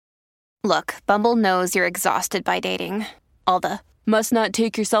Look, Bumble knows you're exhausted by dating. All the must not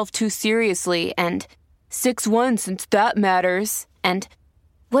take yourself too seriously and 6'1" since that matters. And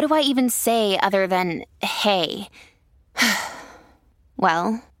what do I even say other than hey?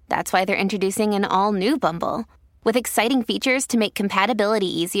 Well, that's why they're introducing an all-new Bumble with exciting features to make compatibility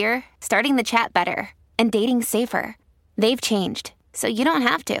easier, starting the chat better, and dating safer. They've changed, so you don't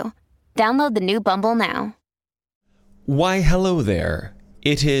have to. Download the new Bumble now. Why, hello there.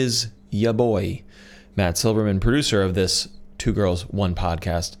 It is ya boy, Matt Silverman, producer of this Two Girls, One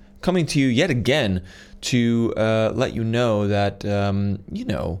podcast, coming to you yet again to let you know that, I'm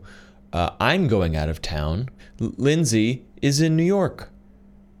going out of town. Lindsay is in New York.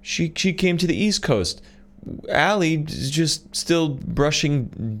 She came to the East Coast. Allie is just still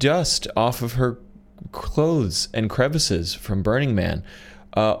brushing dust off of her clothes and crevices from Burning Man.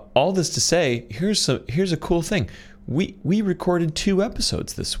 All this to say, here's a cool thing. We recorded 2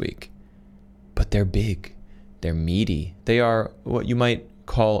 episodes this week, but they're big, they're meaty, they are what you might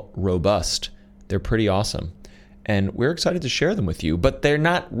call robust. They're pretty awesome, and we're excited to share them with you, but they're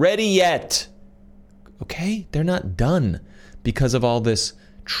not ready yet. Okay, they're not done because of all this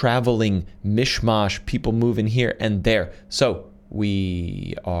traveling mishmash, people moving here and there. So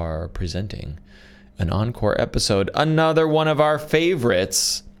we are presenting an encore episode, another one of our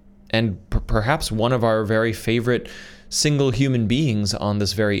favorites, and perhaps one of our very favorite single human beings on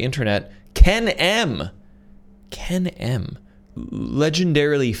this very internet, Ken M. Ken M.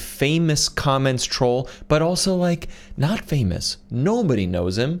 Legendarily famous comments troll, but also like not famous. Nobody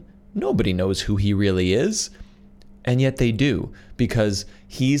knows him. Nobody knows who he really is. And yet they do, because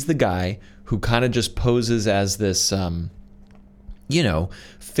he's the guy who kind of just poses as this,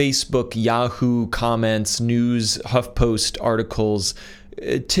 Facebook, Yahoo comments, news, HuffPost articles,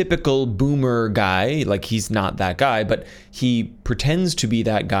 typical boomer guy. Like, he's not that guy, but he pretends to be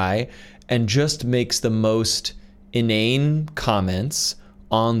that guy and just makes the most inane comments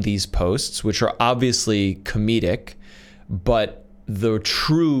on these posts, which are obviously comedic, but the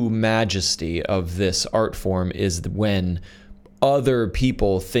true majesty of this art form is when other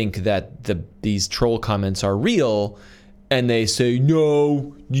people think that these troll comments are real, and they say,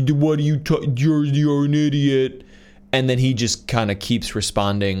 "No, what are you? You're an idiot," and then he just kind of keeps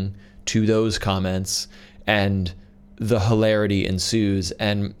responding to those comments, and the hilarity ensues.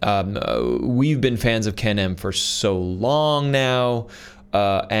 And we've been fans of Ken M for so long now,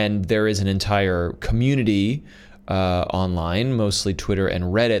 and there is an entire community online, mostly Twitter and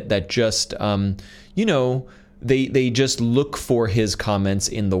Reddit, that just, they just look for his comments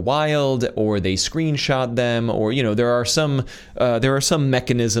in the wild, or they screenshot them, or, there are some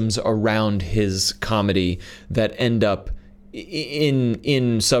mechanisms around his comedy that end up in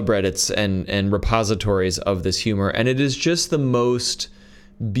subreddits and repositories of this humor. And it is just the most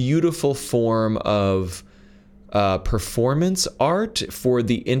beautiful form of performance art for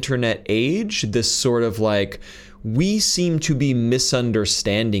the internet age. This sort of like, we seem to be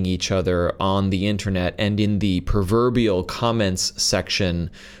misunderstanding each other on the internet and in the proverbial comments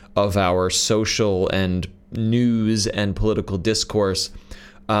section of our social and news and political discourse.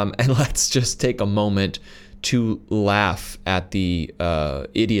 And let's just take a moment to laugh at the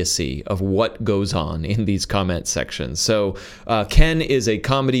idiocy of what goes on in these comment sections. So Ken is a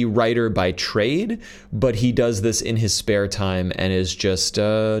comedy writer by trade, but he does this in his spare time and is just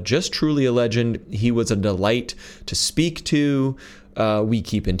truly a legend. He was a delight to speak to. We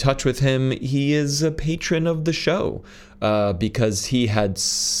keep in touch with him. He is a patron of the show because he had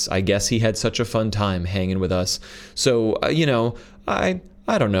such a fun time hanging with us. So,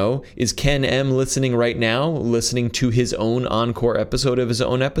 I don't know. Is Ken M listening right now, listening to his own encore episode of his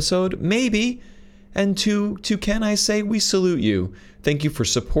own episode? Maybe. And to Ken, I say, we salute you. Thank you for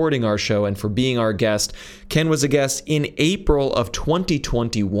supporting our show and for being our guest. Ken was a guest in April of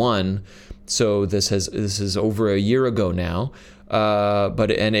 2021. So this is over a year ago now.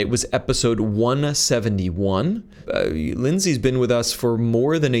 And it was episode 171. Lindsay's been with us for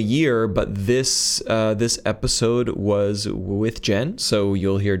more than a year, but this episode was with Jen, so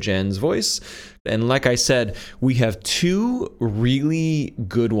you'll hear Jen's voice. And like I said, we have 2 really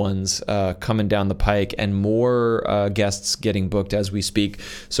good ones coming down the pike, and more guests getting booked as we speak.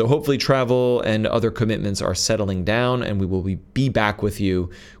 So hopefully travel and other commitments are settling down, and we will be back with you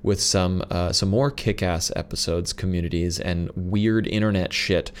with some more kick-ass episodes, communities, and weird internet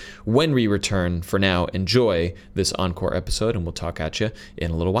shit when we return. For now, enjoy this encore episode, and we'll talk at you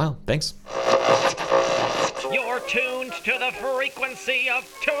in a little while. Thanks. You're tuned to the frequency of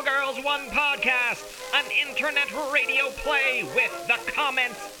Two Girls, One Podcast, an internet radio play with the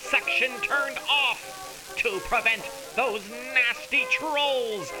comments section turned off to prevent those nasty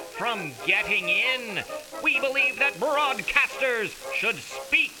trolls from getting in. We believe that broadcasters should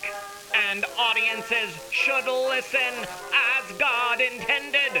speak and audiences should listen as God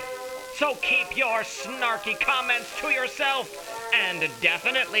intended. So keep your snarky comments to yourself and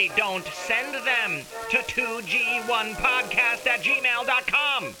definitely don't send them to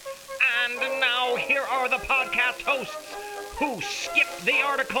 2G1podcast@gmail.com. And now here are the podcast hosts who skip the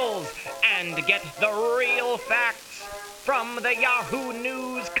articles and get the real facts from the Yahoo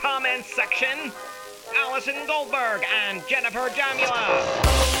News comments section. Allison Goldberg and Jennifer Jamula.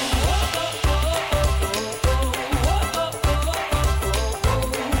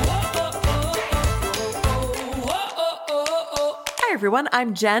 Hi, everyone.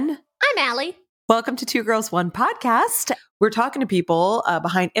 I'm Jen. I'm Allie. Welcome to Two Girls, One Podcast. We're talking to people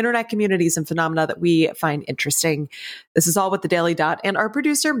behind internet communities and phenomena that we find interesting. This is all with the Daily Dot and our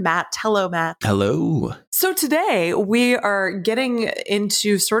producer, Matt. Hello, Matt. Hello. So today we are getting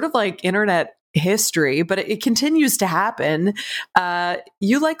into sort of like internet history, but it continues to happen.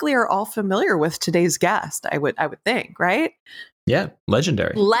 You likely are all familiar with today's guest, I would think, right? Yeah,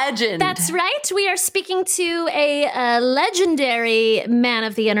 legendary. Legend. That's right. We are speaking to a legendary man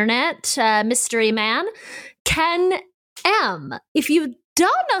of the internet, mystery man, Ken M. If you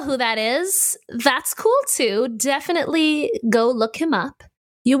don't know who that is, that's cool too. Definitely go look him up.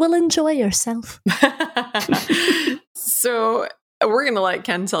 You will enjoy yourself. So we're going to let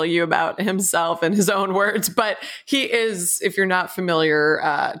Ken tell you about himself in his own words, but he is, if you're not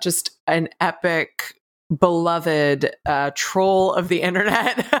familiar, just an epic, beloved troll of the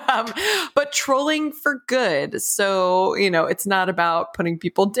internet, but trolling for good. So, you know, it's not about putting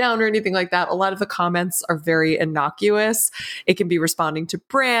people down or anything like that. A lot of the comments are very innocuous. It can be responding to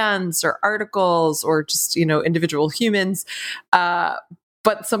brands or articles or just, you know, individual humans.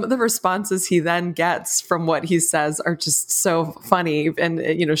 But some of the responses he then gets from what he says are just so funny and,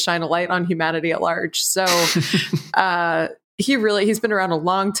 you know, shine a light on humanity at large. So, he's been around a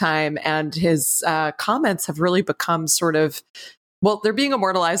long time, and his comments have really become sort of, well, they're being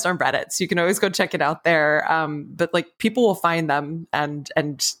immortalized on Reddit, so you can always go check it out there. But like people will find them, and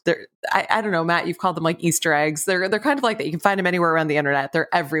they're, I don't know, Matt, you've called them like Easter eggs. They're kind of like that. You can find them anywhere around the internet.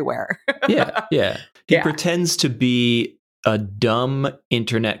 They're everywhere. Yeah. He pretends to be a dumb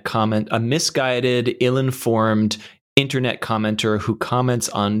internet comment, a misguided, ill-informed internet commenter who comments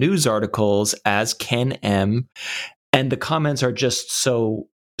on news articles as Ken M. And the comments are just so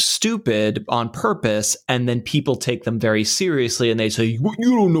stupid on purpose. And then people take them very seriously and they say, you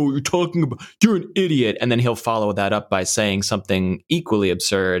don't know what you're talking about. You're an idiot. And then he'll follow that up by saying something equally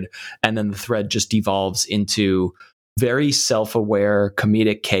absurd. And then the thread just devolves into very self-aware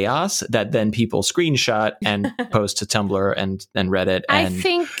comedic chaos that then people screenshot and post to Tumblr and Reddit. And I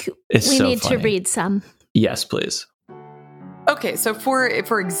think we need to read some. Yes, please. Okay, so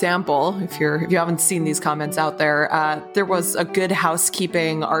for example, if you haven't seen these comments out there, there was a Good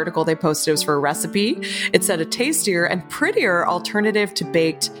Housekeeping article they posted. It was for a recipe. It said a tastier and prettier alternative to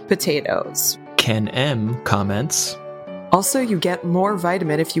baked potatoes. Ken M comments. Also, you get more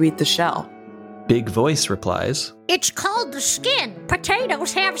vitamin if you eat the shell. Big Voice replies. It's called the skin.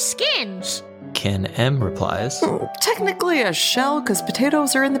 Potatoes have skins. Ken M replies. Technically a shell because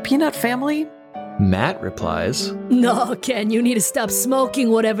potatoes are in the peanut family. Matt replies. No, Ken, you need to stop smoking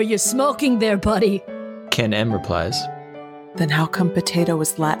whatever you're smoking there, buddy. Ken M replies. Then how come potato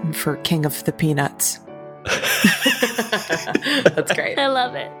is Latin for king of the peanuts? That's great. I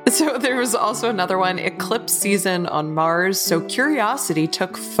love it. So there was also another one, eclipse season on Mars. So Curiosity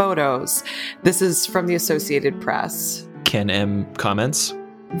took photos. This is from the Associated Press. Ken M comments.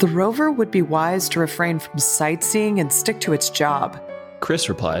 The rover would be wise to refrain from sightseeing and stick to its job. Chris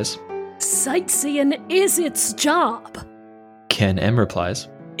replies. Sightseeing is its job. Ken M replies.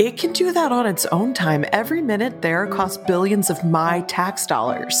 It can do that on its own time. Every minute there costs billions of my tax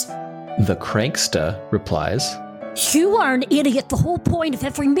dollars. The Cranksta replies. You are an idiot. The whole point of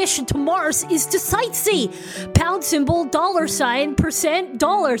every mission to Mars is to sightsee. $, $%,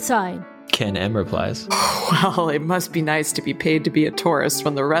 $. Ken M replies. Well, it must be nice to be paid to be a tourist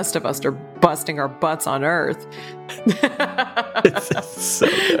when the rest of us are busting our butts on Earth. So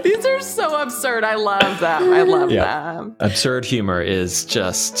These are so absurd. I love them. I love them. Absurd humor is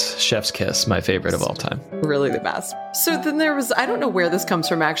just chef's kiss, my favorite of all time. Really the best. So then there was, I don't know where this comes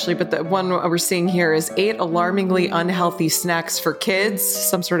from actually, but the one we're seeing here is 8 alarmingly unhealthy snacks for kids,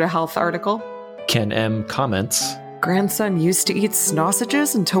 some sort of health article. Ken M comments. Grandson used to eat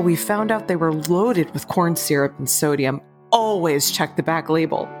sausages until we found out they were loaded with corn syrup and sodium. Always check the back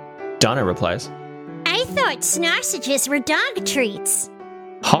label. Donna replies. I thought sausages were dog treats.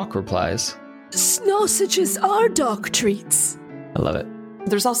 Hawk replies. Sausages are dog treats. I love it.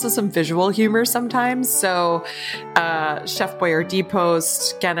 There's also some visual humor sometimes. So Chef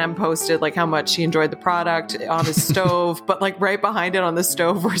Boyardee Ken M posted like how much he enjoyed the product on his stove, but like right behind it on the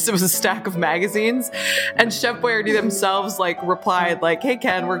stove was a stack of magazines. And Chef Boyardee themselves like replied like, "Hey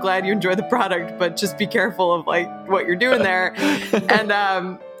Ken, we're glad you enjoyed the product, but just be careful of like what you're doing there."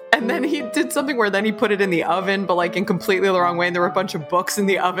 And then he did something where then he put it in the oven, but like in completely the wrong way. And there were a bunch of books in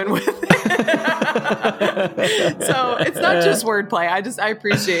the oven with it. So it's not just wordplay. I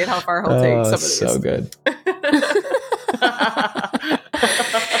appreciate how far he'll take some of these. So good.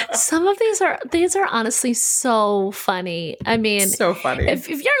 Some of these are honestly so funny. I mean, so funny. If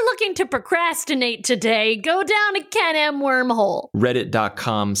you're looking to procrastinate today, go down to Ken M wormhole.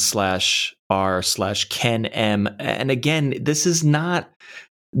 Reddit.com/r/Ken M. And again, this is not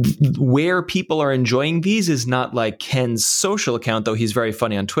where people are enjoying these is not like Ken's social account, though he's very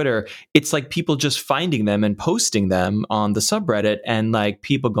funny on Twitter. It's like people just finding them and posting them on the subreddit and like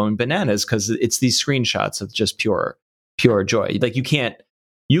people going bananas because it's these screenshots of just pure joy. Like you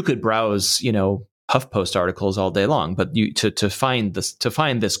could browse, HuffPost articles all day long, but to find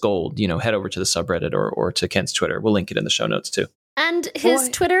this gold, head over to the subreddit or to Ken's Twitter. We'll link it in the show notes too. And his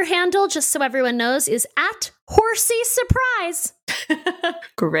Twitter handle, just so everyone knows, is @HorseySurprise.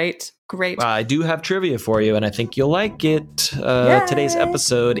 Great. I do have trivia for you, and I think you'll like it. Today's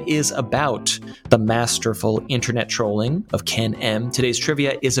episode is about the masterful internet trolling of Ken M. Today's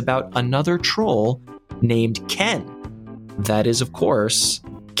trivia is about another troll named Ken. That is, of course,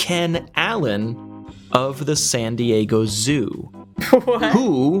 Ken Allen of the San Diego Zoo. What?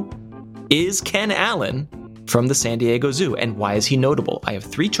 Who is Ken Allen from the San Diego Zoo, and why is he notable? I have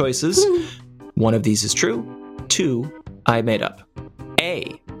 3 choices. One of these is true. 2, I made up.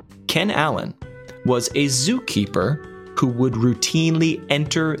 A, Ken Allen was a zookeeper who would routinely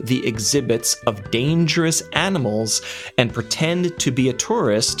enter the exhibits of dangerous animals and pretend to be a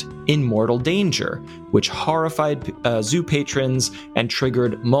tourist in mortal danger, which horrified zoo patrons and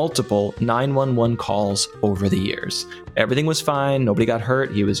triggered multiple 911 calls over the years. Everything was fine. Nobody got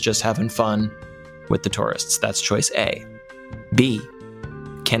hurt. He was just having fun with the tourists. That's choice A. B,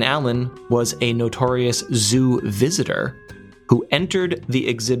 Ken Allen was a notorious zoo visitor who entered the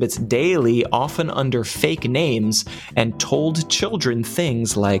exhibits daily, often under fake names, and told children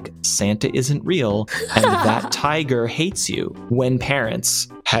things like Santa isn't real and that tiger hates you when parents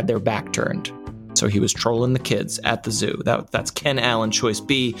had their back turned. So he was trolling the kids at the zoo. That's Ken Allen, choice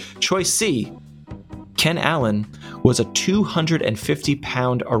B. Choice C, Ken Allen was a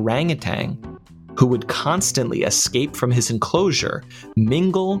 250-pound orangutan who would constantly escape from his enclosure,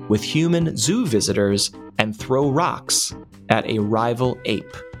 mingle with human zoo visitors, and throw rocks at a rival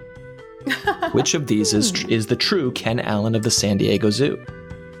ape. Which of these is the true Ken Allen of the San Diego Zoo?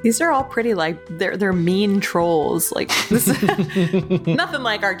 These are all pretty they're mean trolls. Like this nothing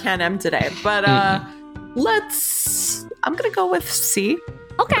like our Ken M today. But I'm gonna go with C.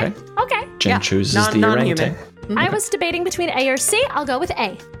 Okay. Jen chooses the orangutan. I was debating between A or C. I'll go with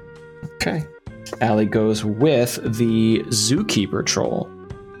A. Okay. Allie goes with the zookeeper troll.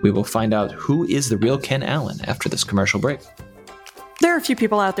 We will find out who is the real Ken Allen after this commercial break. There are a few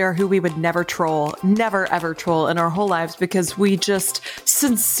people out there who we would never ever troll in our whole lives because we just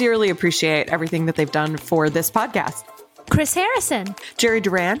sincerely appreciate everything that they've done for this podcast. Chris Harrison, Jerry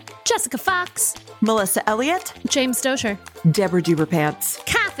Duran, Jessica Fox, Melissa Elliott, James Dozier, Deborah Duberpants,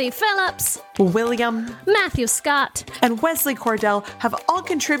 Kathy Phillips, William, Matthew Scott, and Wesley Cordell have all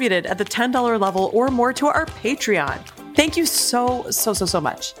contributed at the $10 level or more to our Patreon. Thank you so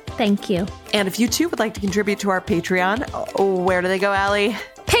much. Thank you. And if you too would like to contribute to our Patreon, where do they go, Allie?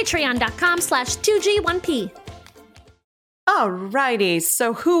 Patreon.com/2G1P. Alrighty,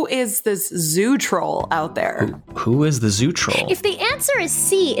 so who is this zoo troll out there? Who is the zoo troll? If the answer is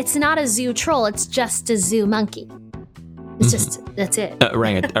C, it's not a zoo troll, it's just a zoo monkey. It's just, that's it.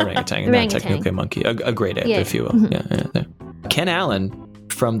 Orangutan, not technically a monkey. A great ape, if you will. Mm-hmm. Yeah. Ken Allen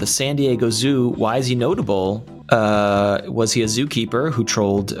from the San Diego Zoo, why is he notable? Was he a zookeeper who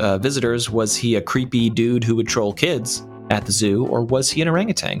trolled visitors? Was he a creepy dude who would troll kids at the zoo? Or was he an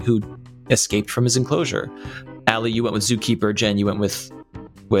orangutan who escaped from his enclosure? Allie, you went with zookeeper. Jen, you went with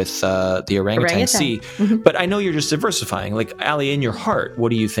the orangutan. C. Mm-hmm. But I know you're just diversifying. Like, Allie, in your heart, what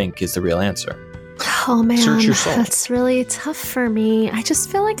do you think is the real answer? Oh man, Search your soul. That's really tough for me. I just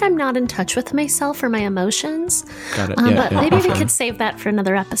feel like I'm not in touch with myself or my emotions. Got it. But maybe we could save that for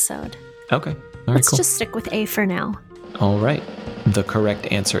another episode. Okay. All right, Let's cool. just stick with A for now. All right. The correct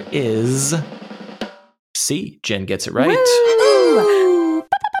answer is C. Jen gets it right.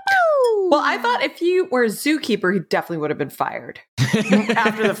 Well, I thought if you were a zookeeper, he definitely would have been fired.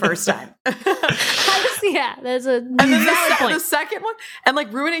 after the first time. Yeah, there's a And then valid the point. second one, and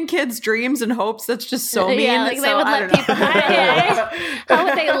like ruining kids' dreams and hopes. That's just so mean. Yeah, like they So would I let don't people. know. How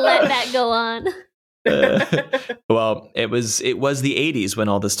would they let that go on? Well, it was the 80s when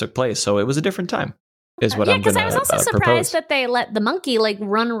all this took place, so it was a different time. Is what Yeah, I'm going because to I was also surprised propose. that they let the monkey like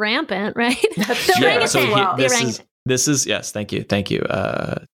run rampant, right? The Yeah, orangutan. so The this orangutan. is this is yes, thank you.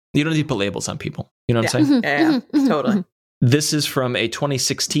 You don't need to put labels on people. You know what I'm saying? Yeah, totally. This is from a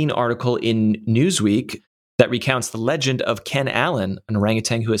 2016 article in Newsweek that recounts the legend of Ken Allen, an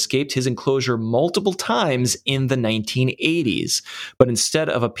orangutan who escaped his enclosure multiple times in the 1980s. But instead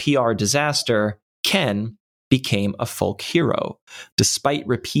of a PR disaster, Ken became a folk hero. Despite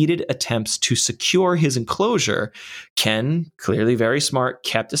repeated attempts to secure his enclosure, Ken, clearly very smart,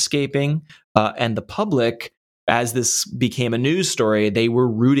 kept escaping, and the public, as this became a news story, they were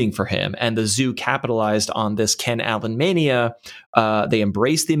rooting for him. And the zoo capitalized on this Ken Allen mania. They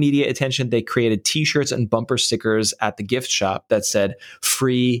embraced the media attention. They created T-shirts and bumper stickers at the gift shop that said,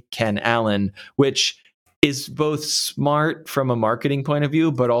 "Free Ken Allen," which is both smart from a marketing point of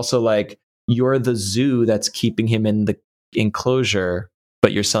view, but also like, you're the zoo that's keeping him in the enclosure,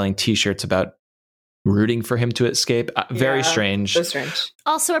 but you're selling T-shirts about rooting for him to escape. Very Yeah, strange. So strange.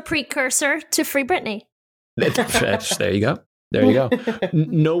 Also a precursor to Free Britney. There you go. There you go.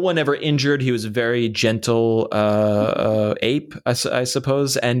 No one ever injured. He was a very gentle ape, I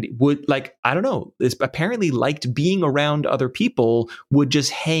suppose, and would I don't know, apparently liked being around other people, would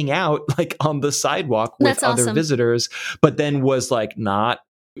just hang out like on the sidewalk with That's other awesome. visitors, but then was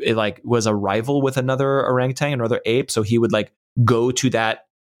was a rival with another orangutan, another ape. So he would like go to that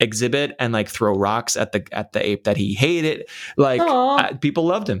exhibit and like throw rocks at the ape that he hated. People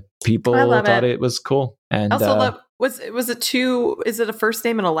loved him. People thought it was cool. And Also, was it a first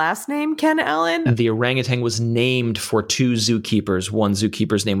name and a last name, Ken Allen? the orangutan was named for two zookeepers. One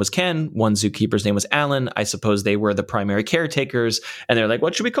zookeeper's name was Ken. One zookeeper's name was Allen. I suppose they were the primary caretakers. And they're like,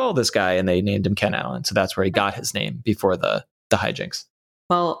 what should we call this guy? And they named him Ken Allen. So that's where he got his name before the hijinks.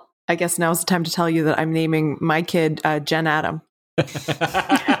 Well, I guess now's the time to tell you that I'm naming my kid Jen Adam. What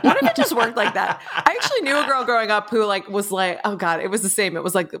if it just worked like that? I actually knew a girl growing up who was like, oh God, it was the same. It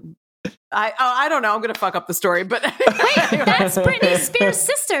was like, I don't know. I'm going to fuck up the story, but Wait, that's Britney Spears'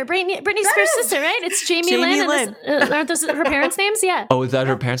 sister. Britney Spears' sister, right? It's Jamie Lynn. And aren't those her parents' names? Yeah. Oh, is that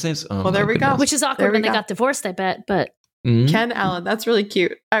her parents' names? Oh, well, there we go. Which is awkward when they got divorced, I bet. But Ken Allen, that's really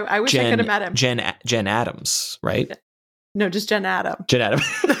cute. I wish I could have met him. Jen Adams, right? No, just Jen Adam. Jen Adams.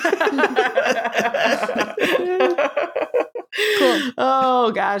 Cool.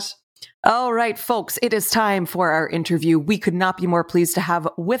 Oh, gosh. All right, folks, it is time for our interview. We could not be more pleased to have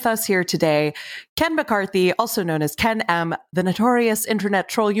with us here today Ken McCarthy, also known as Ken M, the notorious internet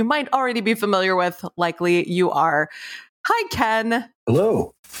troll you might already be familiar with. Likely you are. Hi, Ken.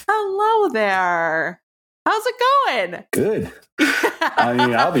 Hello. Hello there. How's it going? Good. I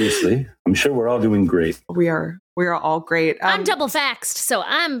mean, obviously, I'm sure we're all doing great. We are all great. I'm double vaxxed, so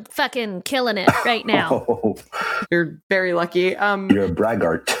I'm fucking killing it right now. Oh, You're very lucky. you're a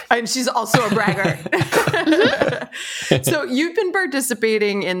braggart. And she's also a braggart. So you've been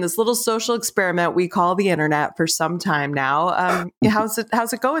participating in this little social experiment we call the internet for some time now. How's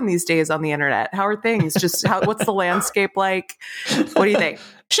it going these days on the internet? How are things? What's the landscape like? What do you think?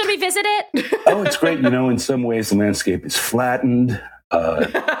 Should we visit it? Oh, it's great. In some ways, the landscape is flattened.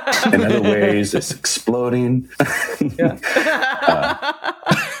 In other ways, it's exploding.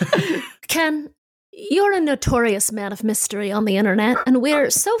 Ken, you're a notorious man of mystery on the internet, and we're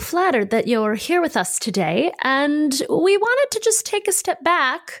so flattered that you're here with us today. And we wanted to just take a step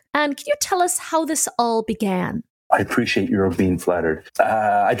back. And can you tell us how this all began? I appreciate your being flattered.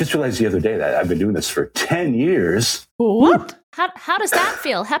 I just realized the other day that I've been doing this for 10 years. What? How does that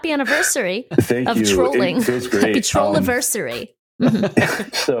feel? Happy anniversary Thank of you. trolling. It feels great. Happy trolliversary.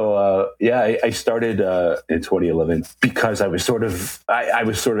 So I started in 2011 because I was sort of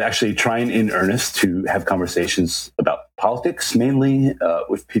actually trying in earnest to have conversations about politics, mainly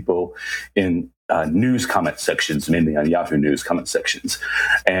with people in news comment sections, mainly on Yahoo News comment sections,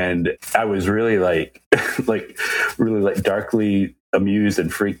 and I was really really darkly amused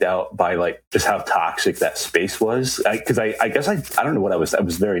and freaked out by just how toxic that space was. Because I guess I don't know what I was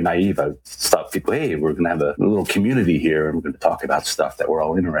very naive. I thought people, hey, we're going to have a little community here and we're going to talk about stuff that we're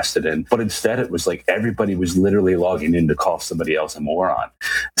all interested in. But instead it was like everybody was literally logging in to call somebody else a moron.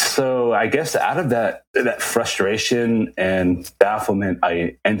 So I guess out of that frustration and bafflement,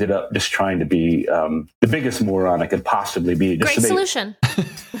 I ended up just trying to be the biggest moron I could possibly be. Great solution.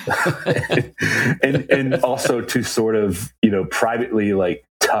 and also to sort of, privately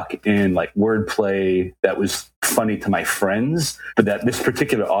tuck in like wordplay that was funny to my friends, but that this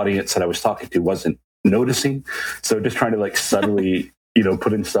particular audience that I was talking to wasn't noticing. So just trying to like subtly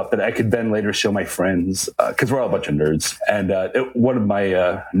put in stuff that I could then later show my friends, because we're all a bunch of nerds. And one of my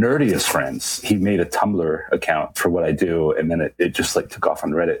nerdiest friends, he made a Tumblr account for what I do, and then it just like took off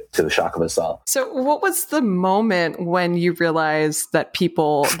on Reddit to the shock of us all. So what was the moment when you realized that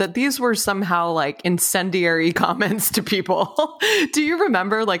these were somehow like incendiary comments to people? Do you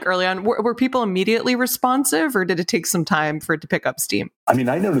remember, like early on, were people immediately responsive, or did it take some time for it to pick up steam? I mean,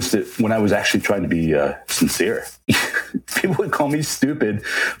 I noticed it when I was actually trying to be sincere. People would call me stupid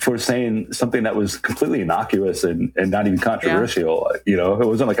for saying something that was completely innocuous and not even controversial. Yeah. It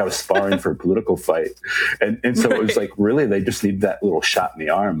wasn't like I was sparring for a political fight. And so it was like, really, they just need that little shot in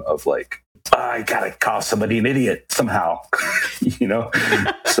the arm of like, I gotta call somebody an idiot somehow,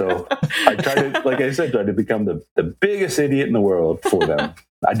 So I tried to become the biggest idiot in the world for them.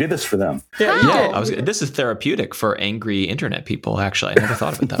 I did this for them. Yeah. This is therapeutic for angry internet people. Actually, I never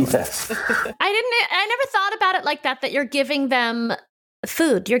thought of it that way. Yes. I never thought about it like that you're giving them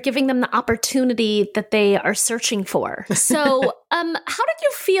food. You're giving them the opportunity that they are searching for. So, how did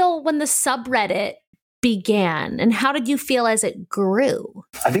you feel when the subreddit began, and how did you feel as it grew?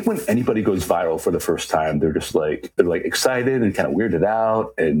 I think when anybody goes viral for the first time, they're excited and kind of weirded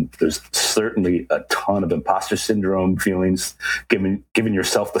out, and there's certainly a ton of imposter syndrome feelings, giving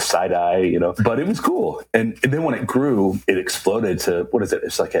yourself the side eye, But it was cool, and then when it grew, it exploded to what is it?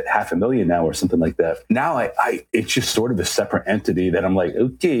 It's like at 500,000 now or something like that. Now it's just sort of a separate entity that I'm like,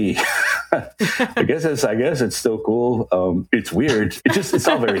 okay, I guess it's still cool. It's weird. It's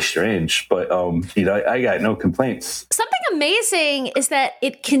all very strange, but I got no complaints. Something amazing is that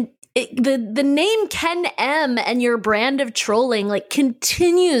the name Ken M and your brand of trolling like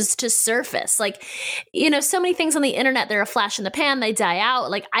continues to surface. Like, so many things on the internet, they're a flash in the pan, they die out.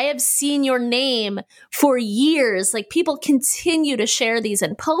 Like, I have seen your name for years. Like, people continue to share these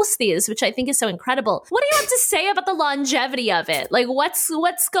and post these, which I think is so incredible. What do you have to say about the longevity of it? Like, what's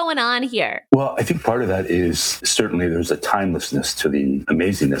going on here? Well, I think part of that is certainly there's a timelessness to the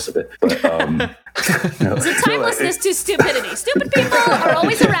amazingness of it. But there's a timelessness to stupidity. Stupid people are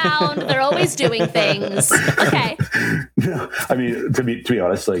always around. They're always doing things. Okay. I mean, to be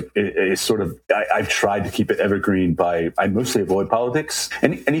honest, like it's sort of, I've tried to keep it evergreen I mostly avoid politics.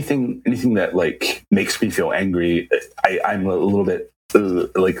 Anything that like makes me feel angry, I'm a little bit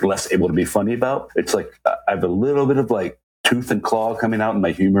like less able to be funny about. It's like I have a little bit of like tooth and claw coming out in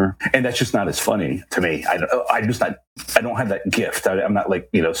my humor, and that's just not as funny to me. I don't have that gift. I'm not like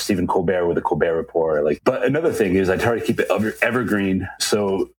Stephen Colbert with the Colbert Report. But another thing is I try to keep it evergreen.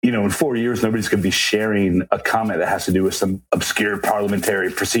 So in 4 years nobody's going to be sharing a comment that has to do with some obscure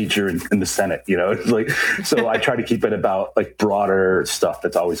parliamentary procedure in the Senate. So I try to keep it about like broader stuff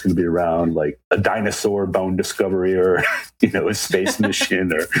that's always going to be around, like a dinosaur bone discovery or a space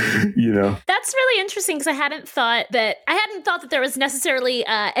mission or That's really interesting because I hadn't thought that there was necessarily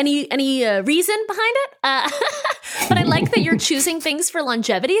any reason behind it. But I like that you're choosing things for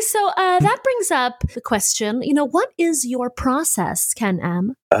longevity. So that brings up the question, what is your process, Ken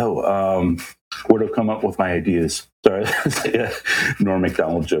M? Where to come up with my ideas. Sorry, Norm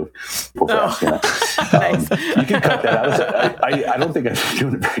Macdonald joke. Nice. You can cut that out. I don't think I'm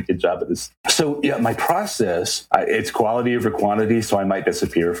doing a very good job at this. So yeah, my process, it's quality over quantity. So I might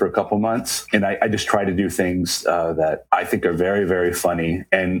disappear for a couple months, and I just try to do things that I think are very, very funny.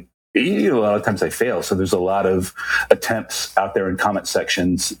 And a lot of times I fail. So there's a lot of attempts out there in comment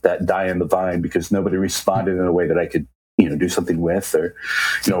sections that die in the vine because nobody responded in a way that I could do something with, or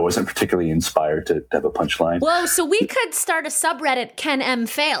wasn't particularly inspired to have a punchline. Whoa, so we could start a subreddit, Ken M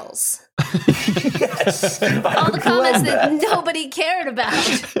fails. Yes. All the comments that nobody cared about.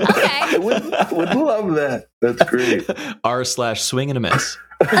 Okay. I would love that. That's great. r/swing and a miss.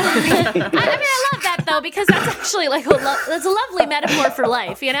 I love that though, because that's actually like that's a lovely metaphor for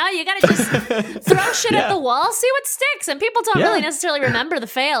life. You gotta just throw shit at the wall, see what sticks, and people don't really necessarily remember the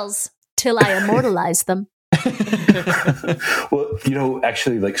fails till I immortalize them. Well,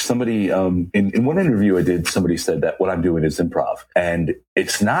 actually, like somebody in one interview I did, somebody said that what I'm doing is improv, and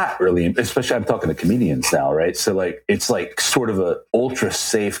it's not really. Especially, I'm talking to comedians now, right? So, like, it's like sort of a ultra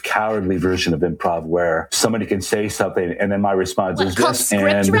safe, cowardly version of improv where somebody can say something, and then my response is called this. Script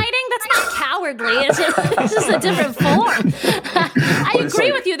writing? That's not cowardly. cowardly. It's just a different form. I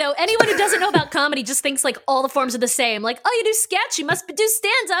agree with you, though. Anyone who doesn't know about comedy just thinks like all the forms are the same. Like, oh, you do sketch, you must do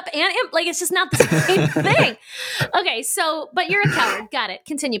stand-up, and like it's just not the same thing. Okay, so, but you're a coward. Got it.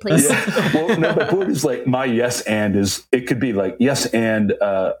 Continue, please. Yeah. Well, no, the point is like my yes and is, it could be like, yes and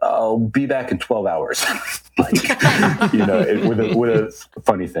I'll be back in 12 hours. Like, with a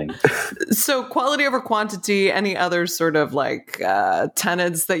funny thing. So quality over quantity, any other sort of like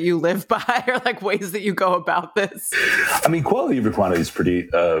tenets that you live by or like ways that you go about this? I mean, quality over quantity is pretty,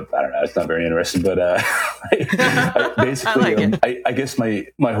 I don't know, it's not very interesting, but basically, I guess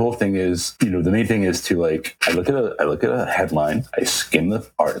my whole thing is, the main thing is to like, I look at a headline, I skim the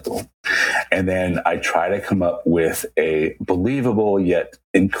article, and then I try to come up with a believable yet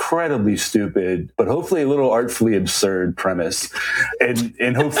incredibly stupid, but hopefully a little artfully absurd premise,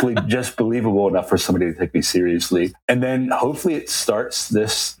 and hopefully just believable enough for somebody to take me seriously. And then hopefully it starts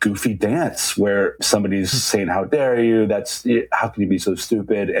this goofy dance where somebody's saying, how dare you? How can you be so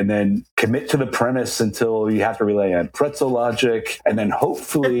stupid? And then commit to the premise until you have to rely on pretzel logic, and then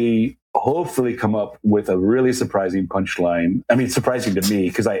hopefully come up with a really surprising punchline. I mean, surprising to me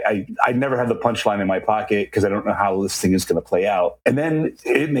because I never have the punchline in my pocket because I don't know how this thing is going to play out. And then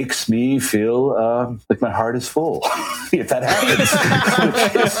it makes me feel like my heart is full if that happens.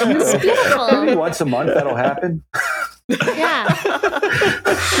 It's beautiful. Maybe once a month that'll happen. Yeah.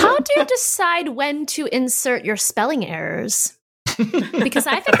 How do you decide when to insert your spelling errors? Because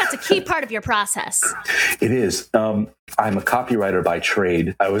I think that's a key part of your process. It is. I'm a copywriter by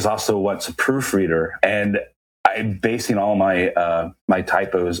trade. I was also once a proofreader, and I'm basing all my my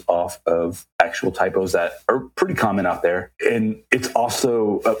typos off of actual typos that are pretty common out there. And it's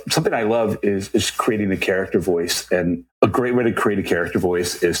also something I love is creating a character voice. And a great way to create a character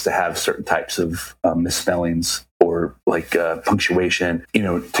voice is to have certain types of misspellings or like punctuation,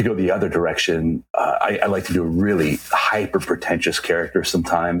 to go the other direction. I like to do a really hyper pretentious character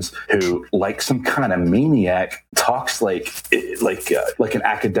sometimes who, like some kind of maniac, talks like an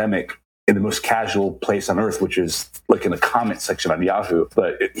academic in the most casual place on earth, which is like in the comment section on Yahoo.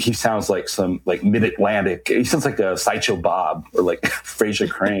 But he sounds like some like mid-Atlantic. He sounds like a Sideshow Bob or like Fraser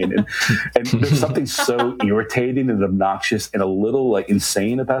Crane. And there's something so irritating and obnoxious and a little like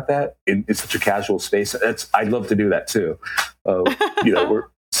insane about that in such a casual space. I'd love to do that too. Where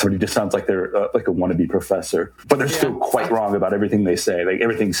somebody just sounds like they're like a wannabe professor, but they're still quite wrong about everything they say. Like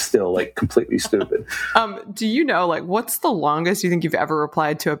everything's still like completely stupid. Do you know, like, what's the longest you think you've ever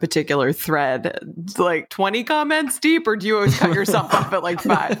replied to a particular thread? Like 20 comments deep, or do you always cut yourself off at like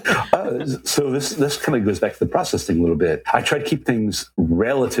 5? So this kind of goes back to the process thing a little bit. I try to keep things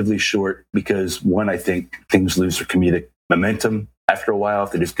relatively short because, one, I think things lose their comedic momentum after a while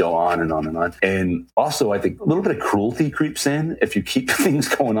if they just go on and on and on. And also, I think a little bit of cruelty creeps in if you keep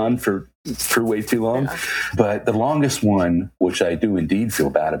things going on for way too long. Yeah. But the longest one, which I do indeed feel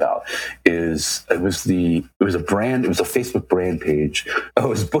bad about, is it was a Facebook brand page. Oh, it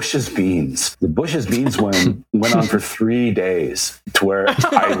was Bush's Beans. The Bush's Beans one went on for 3 days to where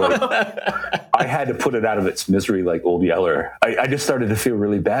I had to put it out of its misery like Old Yeller. I just started to feel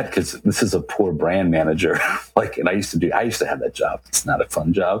really bad because this is a poor brand manager. And I used to have that job. It's not a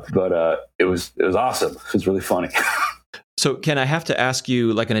fun job, but it was awesome. It was really funny. So, Ken, I have to ask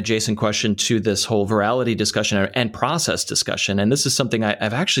you like an adjacent question to this whole virality discussion and process discussion. And this is something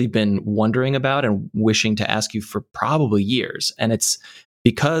I've actually been wondering about and wishing to ask you for probably years. And it's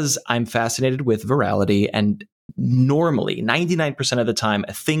because I'm fascinated with virality, and normally 99% of the time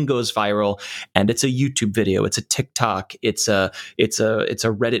a thing goes viral and it's a YouTube video, it's a TikTok, it's a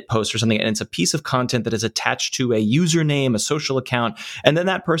Reddit post or something, and it's a piece of content that is attached to a username, a social account, and then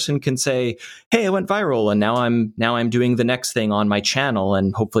that person can say, hey, I went viral and now I'm doing the next thing on my channel,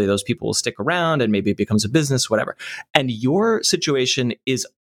 and hopefully those people will stick around and maybe it becomes a business, whatever. And your situation is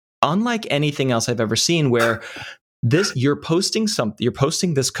unlike anything else I've ever seen, where you're posting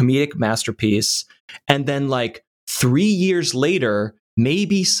this comedic masterpiece, and then like 3 years later,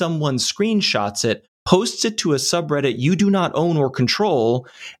 maybe someone screenshots it, posts it to a subreddit you do not own or control,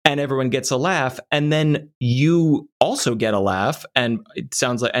 and everyone gets a laugh, and then you also get a laugh, and it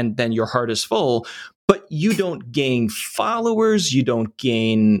sounds like, and then your heart is full. But you don't gain followers, you don't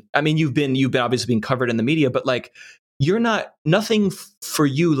gain, I mean, you've been obviously been covered in the media, but like, nothing for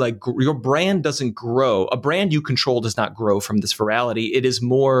you, like your brand doesn't grow. A brand you control does not grow from this virality. It is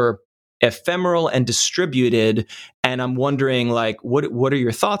more ephemeral and distributed. And I'm wondering, like, what are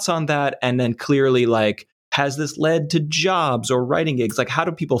your thoughts on that? And then clearly, like, has this led to jobs or writing gigs? Like, how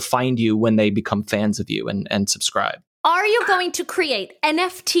do people find you when they become fans of you and subscribe? Are you going to create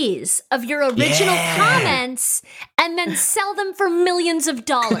NFTs of your original comments and then sell them for millions of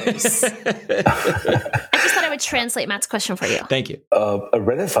dollars? I just thought I would translate Matt's question for you. Thank you. A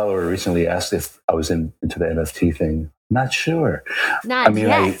Reddit follower recently asked if I was into the NFT thing. Not sure. Not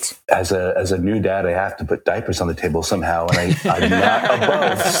yet. As a new dad, I have to put diapers on the table somehow, and I'm not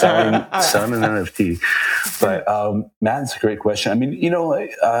above selling an NFT. But Matt, it's a great question. I mean,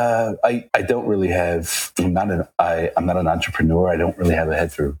 I don't really have. I'm not an entrepreneur. I don't really have a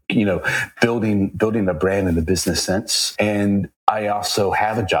head for building a brand in the business sense, and I also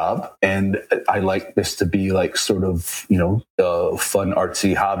have a job, and I like this to be like sort of, a fun,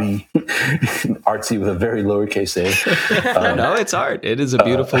 artsy hobby, artsy with a very lowercase a. No, it's art. It is a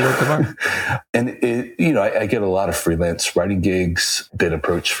beautiful work of art. And I get a lot of freelance writing gigs, been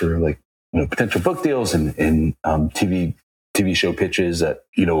approached for potential book deals and TV show pitches that,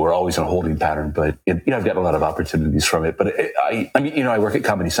 we're always in a holding pattern, but I've got a lot of opportunities from it. But I work at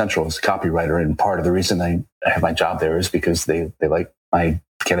Comedy Central as a copywriter, and part of the reason I have my job there is because they like my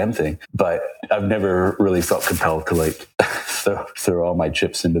Ken M thing. But I've never really felt compelled to throw all my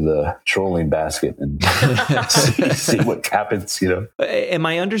chips into the trolling basket and see what happens, Am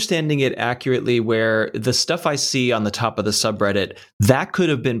I understanding it accurately where the stuff I see on the top of the subreddit, that could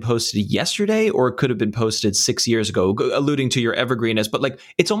have been posted yesterday or it could have been posted 6 years ago, alluding to your evergreenness, but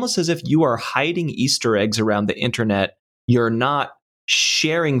it's almost as if you are hiding Easter eggs around the internet. You're not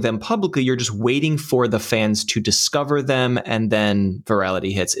sharing them publicly. You're just waiting for the fans to discover them and then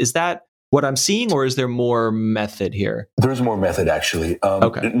virality hits. Is that what I'm seeing, or is there more method here? There's more method, actually.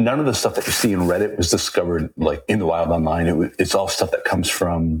 Okay. None of the stuff that you see in Reddit was discovered in the wild online. It's all stuff that comes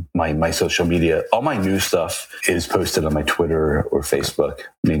from my social media. All my new stuff is posted on my Twitter or Facebook,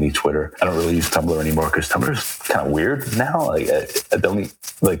 mainly Twitter. I don't really use Tumblr anymore because Tumblr's kind of weird now. I don't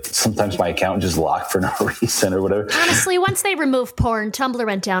sometimes my account just locked for no reason or whatever. Honestly, once they removed porn, Tumblr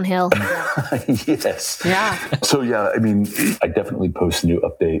went downhill. Yes. Yeah. So I I definitely post new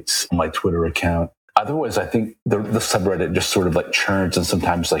updates on my Twitter account. Otherwise, I think the subreddit just sort of churns and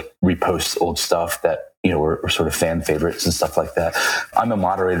sometimes reposts old stuff that were sort of fan favorites and stuff like that. I'm a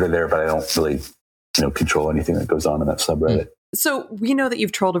moderator there, but I don't really control anything that goes on in that subreddit. So we know that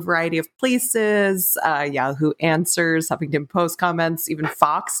you've trolled a variety of places, Yahoo Answers, Huffington Post comments, even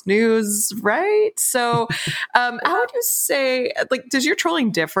Fox News, right? So how would you say, does your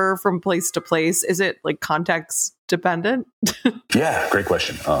trolling differ from place to place? Is it context dependent? Yeah, great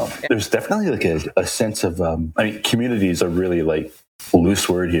question. There's definitely a sense of, communities are really loose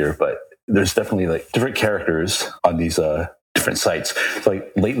word here, but there's definitely different characters on these different sites.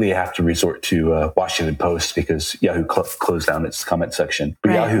 Lately I have to resort to Washington Post because Yahoo closed down its comment section.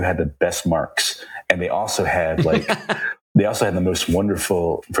 But Yahoo had the best marks, and they also had the most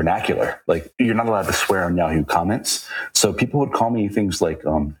wonderful vernacular. You're not allowed to swear on Yahoo comments. So people would call me things like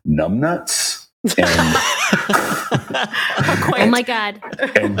numbnuts. And oh my God.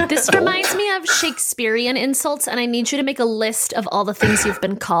 This reminds me of Shakespearean insults, and I need you to make a list of all the things you've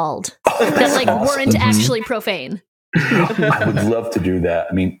been called that awesome. weren't actually profane. I would love to do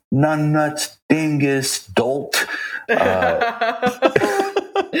that. Numbnuts, dingus, dolt. Those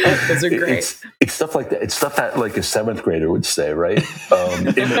are great. It's stuff like that. It's stuff that a seventh grader would say, right? In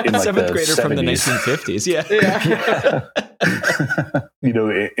seventh grader 70s. from the 1950s. Yeah.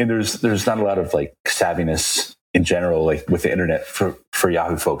 And there's not a lot of savviness in general, with the internet for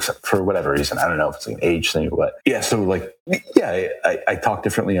Yahoo folks for whatever reason. I don't know if it's an age thing or what. Yeah. So I talk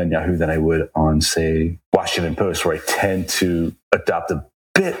differently on Yahoo than I would on, say, Washington Post, where I tend to adopt a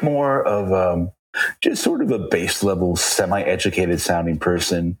bit more of just sort of a base level, semi-educated sounding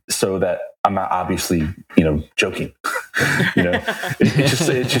person, so that I'm not obviously, joking.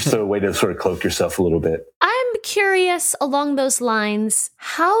 It's just a way to sort of cloak yourself a little bit. I'm curious along those lines,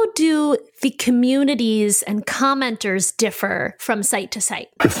 how do the communities and commenters differ from site to site?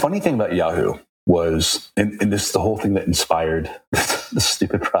 The funny thing about Yahoo was, and this is the whole thing that inspired the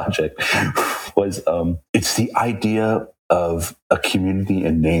stupid project, was it's the idea of a community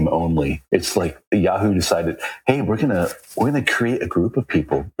in name only. It's Yahoo decided, hey, we're gonna create a group of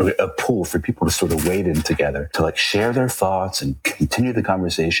people, a pool for people to sort of wade in together to really their thoughts and continue the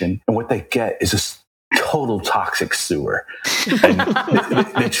conversation. And what they get is this total toxic sewer. And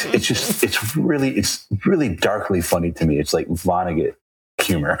it's really darkly funny to me. It's like Vonnegut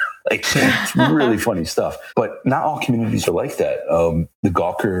humor. It's really funny stuff. But not all communities are like that. The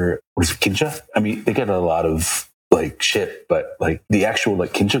Gawker, what is it, Kinja? They get a lot of shit, but the actual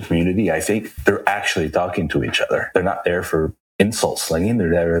Kinja community, I think they're actually talking to each other. They're not there for insult slinging. They're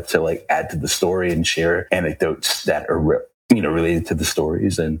there to add to the story and share anecdotes that are related to the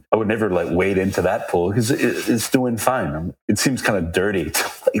stories. And I would never like wade into that pool because it's doing fine. It seems kind of dirty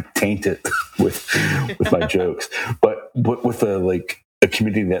to like taint it with my jokes, but with a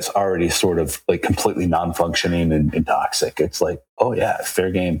community that's already sort of like completely non-functioning and toxic, it's like, oh yeah,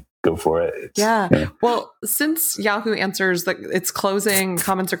 fair game. Go for it. Yeah. Well, since Yahoo Answers, it's closing,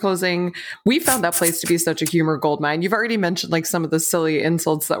 comments are closing, we found that place to be such a humor goldmine. You've already mentioned like some of the silly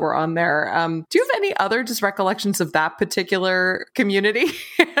insults that were on there. Do you have any other just recollections of that particular community?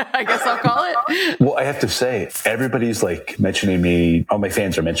 I guess I'll call it. Well, I have to say, everybody's like mentioning me. All my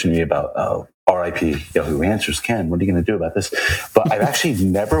fans are mentioning me about RIP Yahoo Answers. Ken, what are you going to do about this? But I've actually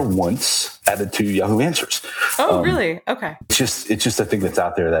never once added to Yahoo Answers. Oh, really? Okay. It's just a thing that's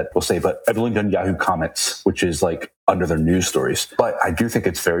out there that we'll say, but I've only done Yahoo Comments, which is like under their news stories. But I do think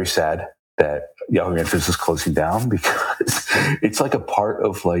it's very sad that Yahoo Answers is closing down because it's like a part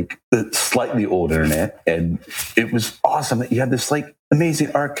of like the slightly old internet. And it was awesome that you had this like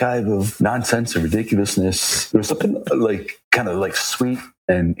amazing archive of nonsense and ridiculousness. There was something like kind of like sweet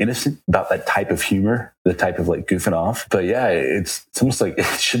and innocent about that type of humor, the type of like goofing off. But yeah, it's almost like it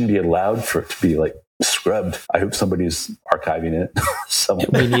shouldn't be allowed for it to be like scrubbed. I hope somebody's archiving it.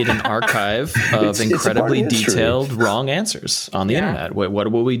 We need an archive of incredibly detailed wrong answers on the internet.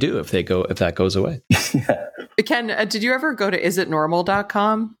 What will we do if that goes away? Yeah. Ken, did you ever go to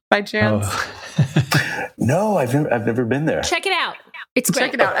isitnormal.com by chance? No, I've never been there. Check it out. It's great.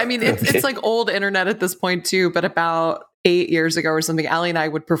 Check it out. I mean, it's like old internet at this point too, but about 8 years ago or something, Allie and I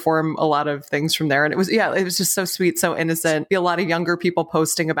would perform a lot of things from there. And it was just so sweet, so innocent. Be a lot of younger people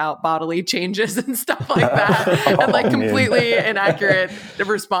posting about bodily changes and stuff like that. And like completely inaccurate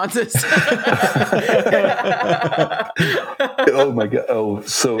responses. Oh my God. Oh,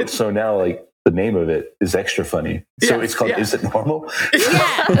 so now like the name of it is extra funny. So it's called Is It Normal?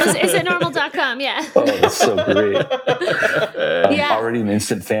 Yeah. Isitnormal.com. Yeah. Oh, that's so great. I'm already an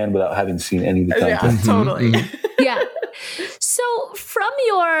instant fan without having seen any of the content. Yeah, totally. Yeah. So from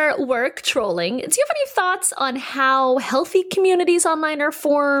your work trolling, do you have any thoughts on how healthy communities online are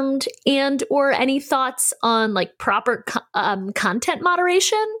formed and or any thoughts on like proper content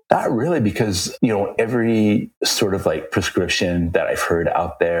moderation? Not really, because, every sort of like prescription that I've heard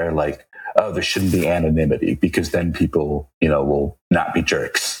out there, like, oh, there shouldn't be anonymity because then people, will not be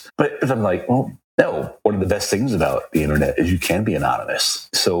jerks. But if I'm like, well, no, one of the best things about the internet is you can be anonymous.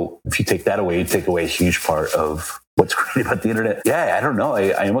 So if you take that away, you take away a huge part of what's great about the internet. Yeah, I don't know.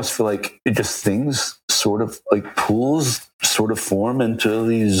 I almost feel like it just things sort of like pools sort of form into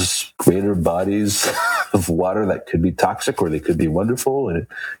these greater bodies of water that could be toxic or they could be wonderful. And it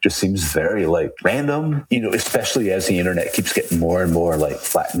just seems very like random, especially as the internet keeps getting more and more like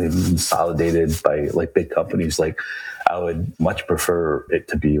flattened and consolidated by like big companies. Like I would much prefer it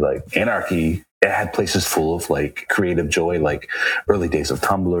to be like anarchy. It had places full of like creative joy, like early days of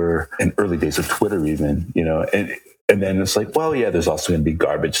Tumblr and early days of Twitter even, and then it's like, well, yeah, there's also going to be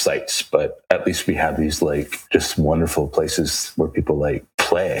garbage sites, but at least we have these like just wonderful places where people like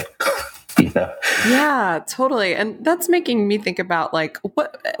play. Yeah, totally. And that's making me think about like,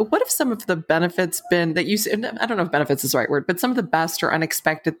 what if some of the benefits been that I don't know if benefits is the right word, but some of the best or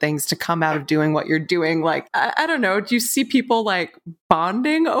unexpected things to come out of doing what you're doing. Like, I don't know. Do you see people like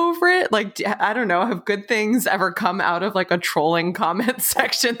bonding over it? Like, I don't know. Have good things ever come out of like a trolling comment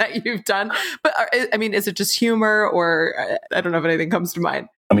section that you've done? But I mean, is it just humor or I don't know if anything comes to mind?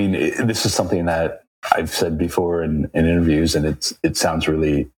 I mean, this is something that I've said before in interviews, and it sounds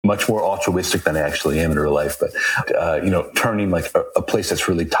really much more altruistic than I actually am in real life. But, turning like a place that's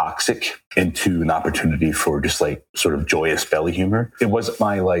really toxic into an opportunity for just like sort of joyous belly humor. It wasn't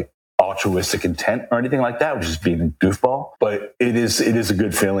my like altruistic intent or anything like that, which is being a goofball. But it is a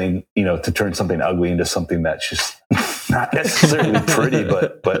good feeling, to turn something ugly into something that's just not necessarily pretty,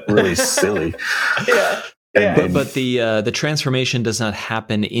 but really silly. Yeah. But the transformation does not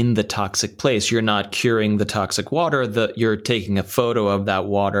happen in the toxic place. You're not curing the toxic water. You're taking a photo of that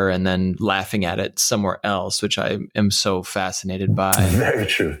water and then laughing at it somewhere else, which I am so fascinated by. Very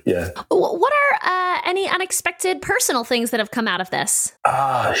true. Yeah. What are any unexpected personal things that have come out of this?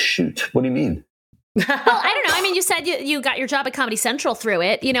 Shoot. What do you mean? Well, I don't know. I mean, you said you got your job at Comedy Central through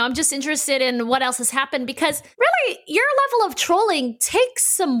it. I'm just interested in what else has happened because really your level of trolling takes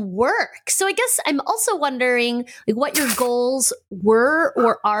some work. So I guess I'm also wondering like what your goals were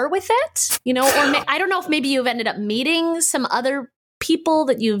or are with it, I don't know if maybe you've ended up meeting some other people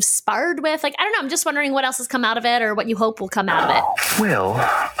that you've sparred with. Like, I don't know. I'm just wondering what else has come out of it or what you hope will come out of it. Well,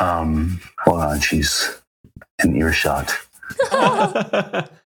 hold on. She's in earshot.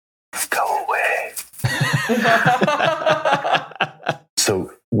 Go away.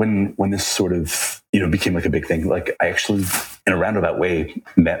 So when this sort of became like a big thing. Like I actually, in a roundabout way,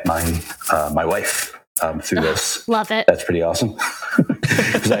 met my wife through this. Love it. That's pretty awesome.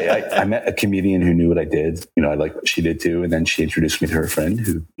 Because I met a comedian who knew what I did. I like what she did too. And then she introduced me to her friend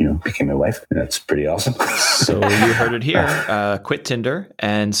who, became my wife. And that's pretty awesome. So you heard it here. Quit Tinder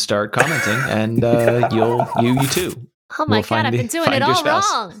and start commenting, and you too. Oh my God, I've been doing it all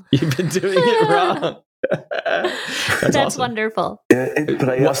wrong. You've been doing it wrong. That's awesome. Wonderful. But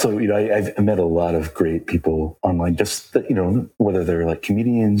I also, I've met a lot of great people online, just, whether they're like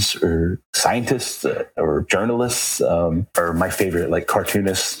comedians or scientists or journalists, or my favorite, like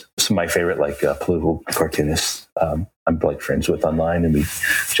cartoonists, some of my favorite, like political cartoonists, I'm like friends with online, and we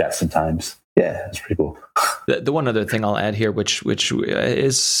chat sometimes. Yeah, it's pretty cool. The one other thing I'll add here, which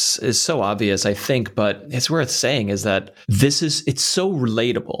is so obvious, I think, but it's worth saying, is that it's so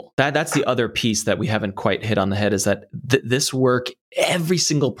relatable. That's the other piece that we haven't quite hit on the head, is that this work, every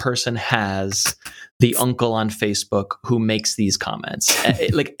single person has the uncle on Facebook who makes these comments.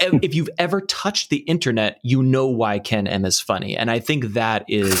 Like, if you've ever touched the internet, you know why Ken M is funny. And I think that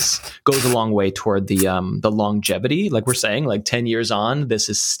goes a long way toward the longevity. Like we're saying, like 10 years on, this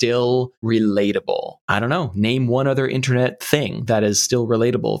is still relatable. I don't know. Name one other internet thing that is still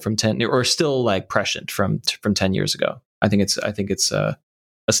relatable from 10 or still like prescient from 10 years ago. I think it's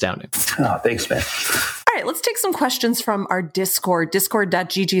astounding. Oh, thanks, man. All right, let's take some questions from our Discord,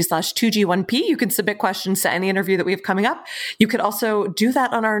 discord.gg/2G1P. You can submit questions to any interview that we have coming up. You could also do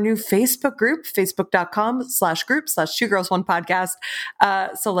that on our new Facebook group,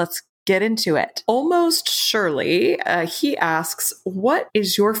 facebook.com/group/2girls1podcast. So let's get into it. Almost Shirley, he asks, what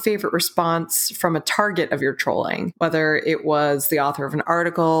is your favorite response from a target of your trolling? Whether it was the author of an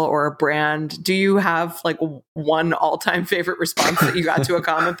article or a brand, do you have like one all-time favorite response that you got to a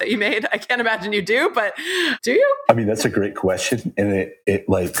comment that you made? I can't imagine you do, but do you? I mean, that's a great question. And it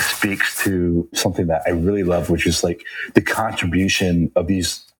like speaks to something that I really love, which is like the contribution of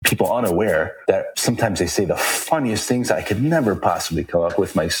these people unaware that sometimes they say the funniest things I could never possibly come up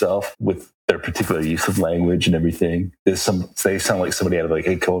with myself, with their particular use of language and everything. They sound like somebody out of like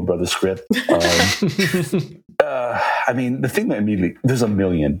a Coen Brothers script. I mean, the thing that immediately, there's a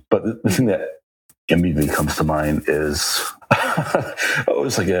million, but the thing that immediately comes to mind is it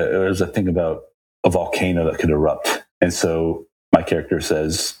was a thing about a volcano that could erupt. And so my character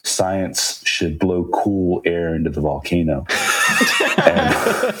says, science should blow cool air into the volcano.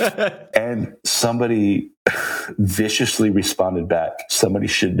 and somebody viciously responded back, somebody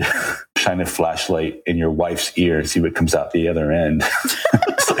should shine a flashlight in your wife's ear and see what comes out the other end.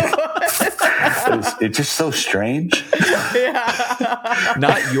 It's just so strange. Yeah.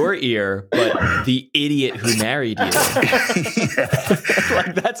 Not your ear, but the idiot who married you. Yeah.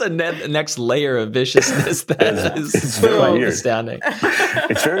 Like, that's a next layer of viciousness that is so astounding.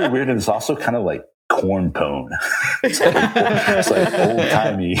 It's very weird, and it's also kind of like corn pone. It's like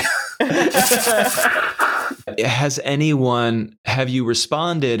old-timey. Have you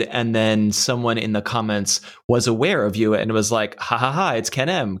responded and then someone in the comments was aware of you and was like, ha ha ha, it's Ken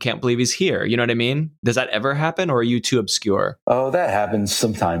M, can't believe he's here. You know what I mean? Does that ever happen, or are you too obscure? Oh, that happens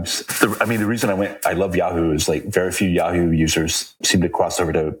sometimes. The reason I love Yahoo is like very few Yahoo users seem to cross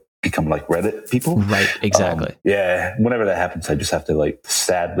over to become like Reddit people. Right, exactly. Yeah, whenever that happens, I just have to like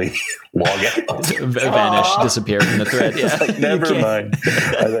sadly log out. Vanish, disappear from the thread. Yeah. Like, never mind.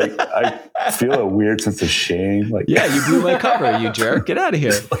 I feel a weird sense of shame. Like, yeah, you blew my cover, you jerk. Get out of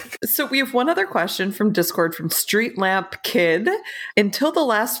here. So we have one other question from Discord from Street Lamp Kid. Until the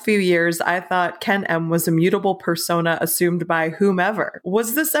last few years, I thought Ken M was a mutable persona assumed by whomever.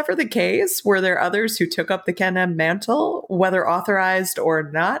 Was this ever the case? Were there others who took up the Ken M mantle, whether authorized or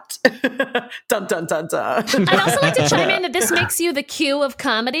not? Dun, dun, dun, dun. I'd also like to chime in that this makes you the Q of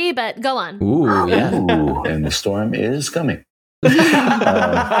comedy, but go on. Ooh, yeah. Ooh, and the storm is coming.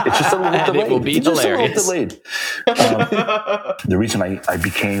 It's just a little delayed. It will be hilarious. The reason I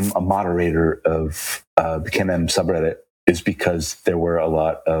became a moderator of the Ken M subreddit is because there were a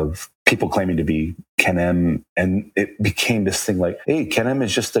lot of people claiming to be Ken M, and it became this thing like, hey, Ken M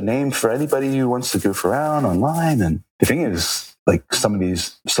is just a name for anybody who wants to goof around online. And the thing is, like, some of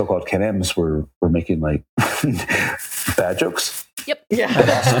these so-called Ken M's were making like bad jokes. Yep.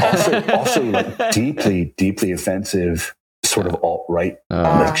 Yeah. Also like deeply offensive sort of alt-right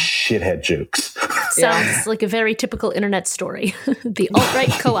like shithead jokes. Sounds like a very typical internet story. The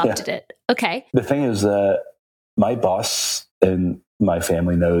alt-right co-opted it. Okay. The thing is that my boss and my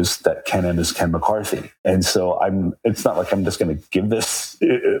family knows that Ken M is Ken McCarthy. And so it's not like I'm just going to give this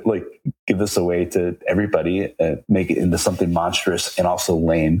away to everybody and make it into something monstrous and also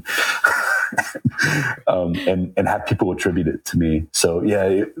lame. and have people attribute it to me. So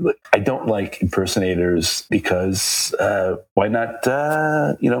yeah, I don't like impersonators because why not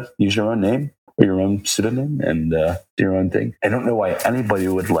use your own name or your own pseudonym and do your own thing. I don't know why anybody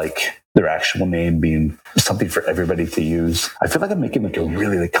would like their actual name being something for everybody to use. I feel like I'm making like a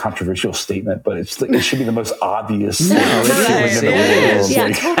really controversial statement, but it's like it should be the most obvious thing in the world. Yeah,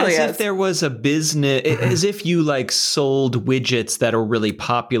 Like, totally. As if there was a business, as if you like sold widgets that are really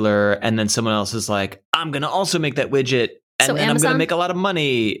popular, and then someone else is like, I'm going to also make that widget. And So then I'm going Amazon? to make a lot of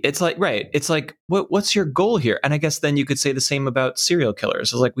money. It's like, right. It's like, what's your goal here? And I guess then you could say the same about serial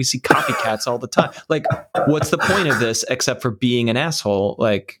killers. It's like, we see copycats all the time. Like, what's the point of this except for being an asshole?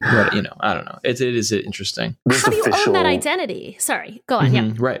 Like, what, I don't know. It is interesting. there's How do you own that official- identity? Sorry, go on. Yeah.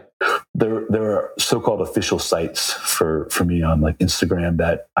 Mhm, right. There are so-called official sites for me on like Instagram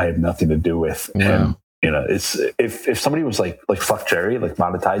that I have nothing to do with. Wow. And it's if somebody was like fuck Jerry, like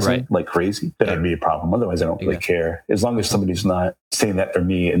monetizing Right. like crazy, then it'd be a problem. Otherwise, I don't really care. As long as somebody's not saying that they're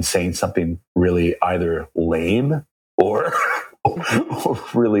me and saying something really either lame or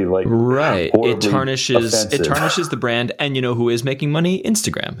really like Right. It horribly tarnishes offensive. the brand. And you know who is making money?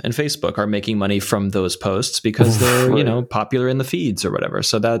 Instagram and Facebook are making money from those posts because they're, Right. popular in the feeds or whatever.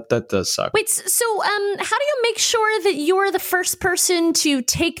 So that does suck. Wait, so how do you make sure that you're the first person to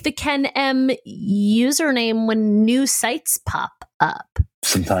take the Ken M username when new sites pop up?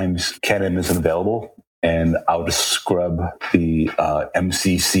 Sometimes Canon isn't available, and I'll just scrub the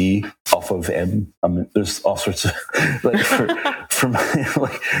MCC off of M. I mean, there's all sorts of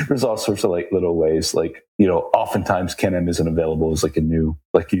there's all sorts of like little ways. Like oftentimes Ken M isn't available as like a new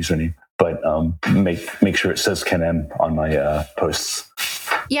like username, but make sure it says Ken M on my posts.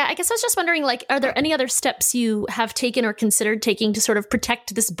 Yeah, I guess I was just wondering, like, are there any other steps you have taken or considered taking to sort of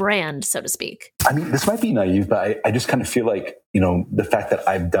protect this brand, so to speak? I mean, this might be naive, but I just kind of feel like, the fact that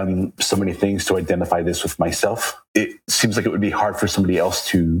I've done so many things to identify this with myself, it seems like it would be hard for somebody else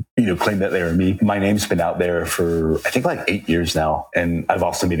to, claim that they were me. My name's been out there for, I think, like 8 years now. And I've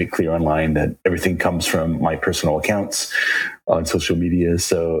also made it clear online that everything comes from my personal accounts on social media.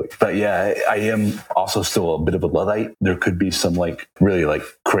 So, but yeah, I am also still a bit of a Luddite. There could be some like really like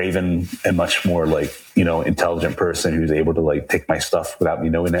craven and much more like, intelligent person who's able to like take my stuff without me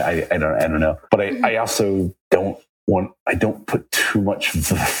knowing it. I don't know. But I also I don't put too much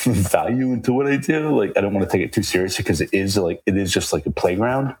value into what I do. Like, I don't want to take it too seriously because it is just like a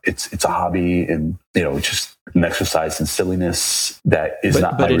playground. It's a hobby, and it's just an exercise in silliness that is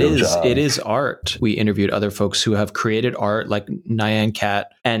not my real job. It is art. We interviewed other folks who have created art, like Nyan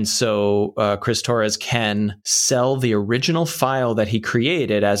Cat, and so Chris Torres can sell the original file that he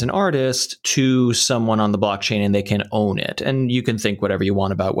created as an artist to someone on the blockchain, and they can own it. And you can think whatever you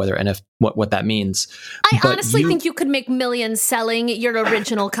want about whether what that means. I honestly think you could make millions selling your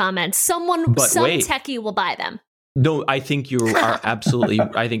original comments. Some techie will buy them. No, I think you are absolutely.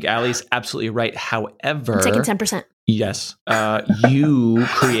 I think Allie's absolutely right. However, I'm taking 10%. Yes, you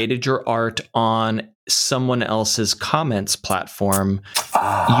created your art on someone else's comments platform.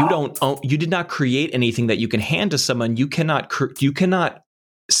 You did not create anything that you can hand to someone. You cannot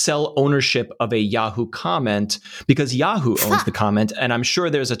sell ownership of a Yahoo comment because Yahoo owns the comment. And I'm sure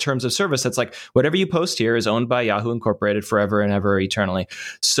there's a terms of service that's like, whatever you post here is owned by Yahoo Incorporated forever and ever eternally.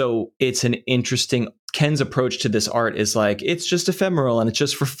 So it's an interesting, Ken's approach to this art is like, it's just ephemeral and it's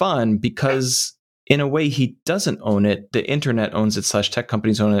just for fun because in a way he doesn't own it. The internet owns it / tech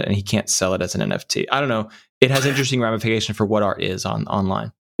companies own it, and he can't sell it as an NFT. I don't know. It has interesting ramification for what art is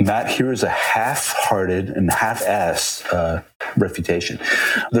online. Matt, here is a half-hearted and half-assed refutation.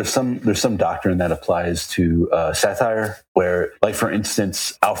 There's some doctrine that applies to satire, where, like for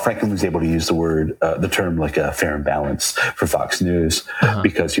instance, Al Franken was able to use the term like a fair and balance for Fox News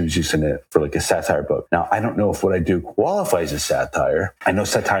because he was using it for like a satire book. Now, I don't know if what I do qualifies as satire. I know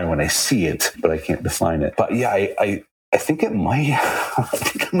satire when I see it, but I can't define it. But yeah, I think it might. I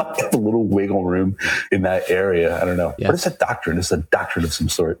think I might have a little wiggle room in that area. I don't know. Yeah. What is a doctrine? It's a doctrine of some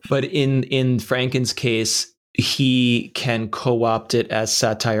sort. But in Franken's case, he can co-opt it as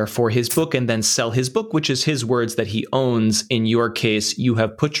satire for his book and then sell his book, which is his words that he owns. In your case, you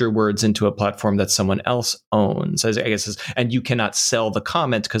have put your words into a platform that someone else owns, I guess, and you cannot sell the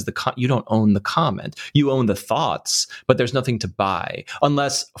comment because you don't own the comment. You own the thoughts, but there's nothing to buy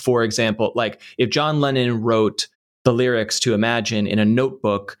unless, for example, like if John Lennon wrote the lyrics to Imagine in a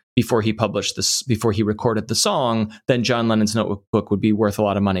notebook before he recorded the song, then John Lennon's notebook would be worth a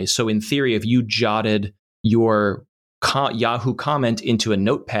lot of money. So in theory, if you jotted your Yahoo comment into a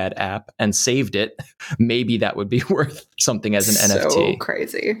notepad app and saved it, maybe that would be worth something as an NFT. So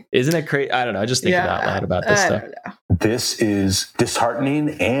crazy. Isn't it crazy? I don't know. I just think out loud about this stuff. this is disheartening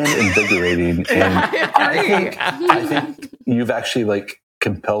and invigorating. And I think you've actually like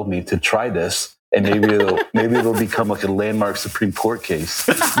compelled me to try this. And maybe it'll become like a landmark Supreme Court case.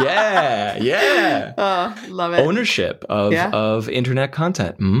 Yeah. Oh, love it. Ownership of internet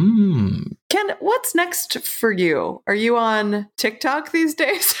content. Ken, what's next for you? Are you on TikTok these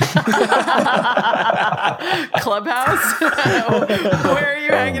days? Clubhouse? Where are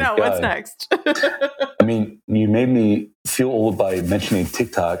you hanging out? God. What's next? I mean, you made me feel old by mentioning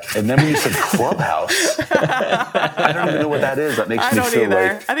TikTok, and then when you said Clubhouse, I don't even know what that is. That makes me feel either.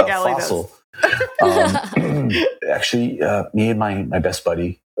 like I think a Allie fossil. Actually, me and my best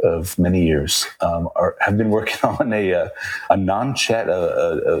buddy of many years have been working on a non-chat,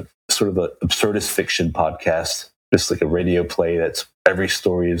 a sort of an absurdist fiction podcast, just like a radio play that's every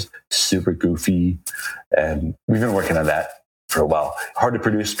story is super goofy, and we've been working on that for a while. Hard to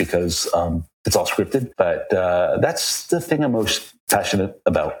produce because it's all scripted, but that's the thing I'm most passionate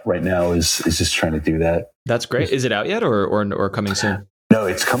about right now is just trying to do that. That's great. Is it out yet or coming soon? No,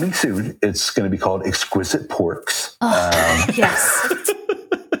 it's coming soon. It's going to be called Exquisite Porks. Yes.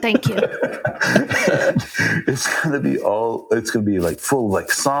 Thank you. It's going to be like full of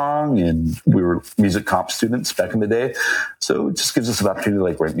like song, and we were music comp students back in the day. So it just gives us an opportunity to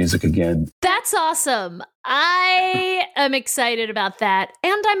like write music again. That's awesome. I am excited about that,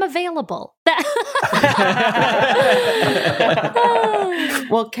 and I'm available.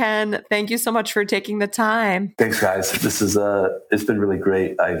 Well, Ken, thank you so much for taking the time. Thanks, guys. This is it's been really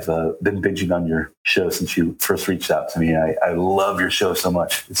great. I've been binging on your show since you first reached out to me. I love your show so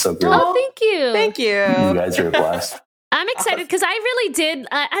much. It's so great. Oh, thank you. Thank you. You guys are a blast. I'm excited because I really did.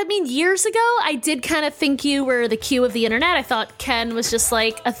 I mean, years ago, I did kind of think you were the Q of the internet. I thought Ken was just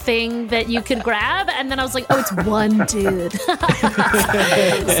like a thing that you could grab. And then I was like, oh, it's one dude. So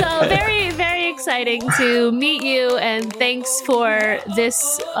very, very exciting to meet you. And thanks for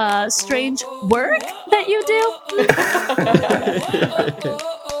this strange work that you do.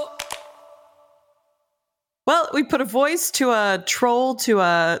 Well, we put a voice to a troll to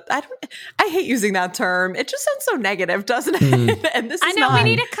a. I hate using that term. It just sounds so negative, doesn't it? And this is I know not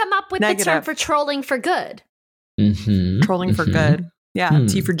we need to come up with negative. the term for trolling for good. Trolling for good. Yeah,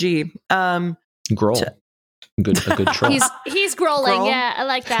 T for G. Growl. A good troll. He's growling. Growl? Yeah, I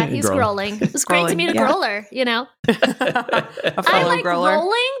like that. He's growling. It's great to Growling, meet a yeah. growler, you know? A I fellow like growler.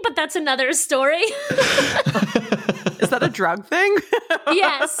 rolling, but that's another story. Is that a drug thing?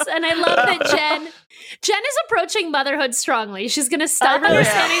 Yes, and I love that Jen is approaching motherhood strongly. She's going to stop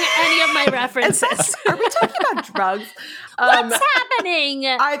understanding any of my references. Are we talking about drugs? What's happening?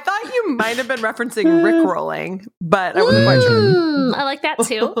 I thought you might have been referencing Rickrolling, but I wasn't quite sure. I like that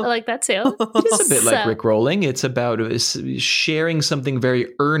too. It's a bit like Rickrolling. It's about sharing something very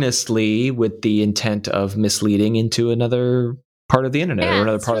earnestly with the intent of misleading into another part of the internet or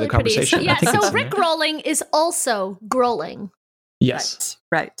another part of the conversation. So, so Rickrolling is also growling. Yes.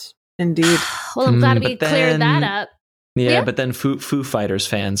 Right. Indeed. Well, I'm glad we cleared that up. Yeah, but then Foo Fighters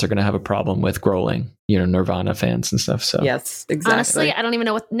fans are going to have a problem with growling, Nirvana fans and stuff. So yes, exactly. Honestly, I don't even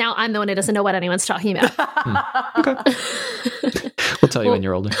know what. Now I'm the one who doesn't know what anyone's talking about. Okay. We'll tell you when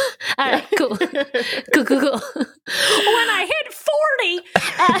you're older. All right, cool. Cool. When I hit 40.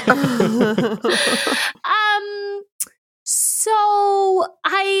 So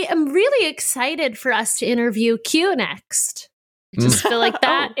I am really excited for us to interview Q next. I just feel like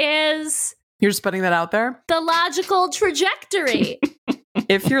that is... You're just putting that out there? The logical trajectory.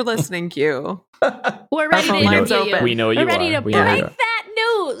 If you're listening, Q. We're ready to interview you. We know you are. We're ready to break that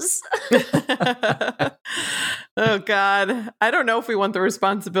news. Oh, God. I don't know if we want the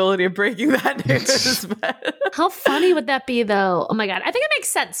responsibility of breaking that news. But how funny would that be, though? Oh, my God. I think it makes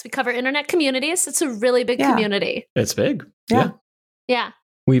sense. We cover internet communities. It's a really big community. It's big. Yeah.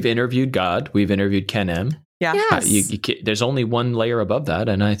 We've interviewed God. We've interviewed Ken M. Yeah. Yes. There's only one layer above that,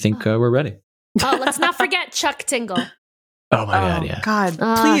 and I think we're ready. Oh, let's not forget Chuck Tingle. Oh, my God, yeah. God,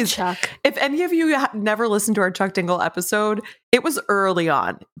 please. Chuck. If any of you never listened to our Chuck Tingle episode, it was early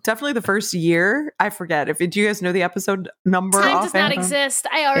on. Definitely the first year. I forget. Do you guys know the episode number? Time does not exist.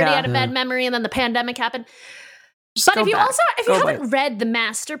 I already had a bad memory, and then the pandemic happened. Just but if you haven't read the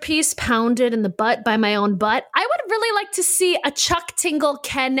masterpiece Pounded in the Butt by My Own Butt, I would really like to see a Chuck Tingle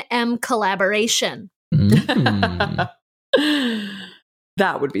Ken M collaboration.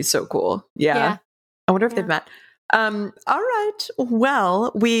 That would be so cool. Yeah. I wonder if they've met. All right.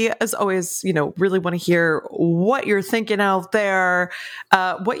 Well, we, as always, really want to hear what you're thinking out there,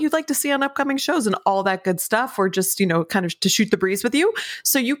 what you'd like to see on upcoming shows and all that good stuff, or just, kind of to shoot the breeze with you.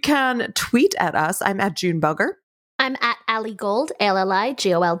 So you can tweet at us. I'm at June Bugger. I'm at Allie Gold,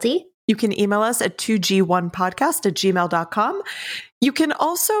 ALLIGOLD. You can email us at 2g1podcast@gmail.com. You can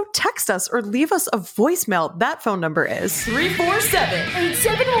also text us or leave us a voicemail. That phone number is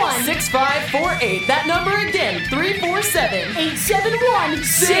 347-871-6548. That number again,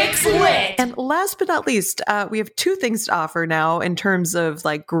 347-871-6LIT. And last but not least, we have two things to offer now in terms of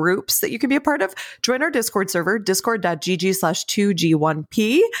like groups that you can be a part of. Join our Discord server,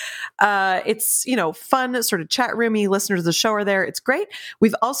 discord.gg/2g1p. It's, fun, sort of chat roomy. Listeners of the show are there. It's great.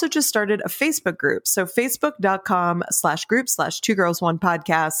 We've also just started a Facebook group. So facebook.com/group/2girls1podcast,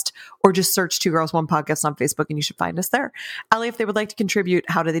 or just search 2 Girls 1 Podcast on Facebook and you should find us there. Allie, if they would like to contribute,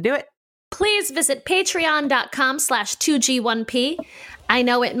 how do they do it? Please visit patreon.com/2g1p. I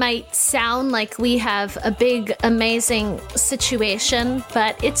know it might sound like we have a big, amazing situation,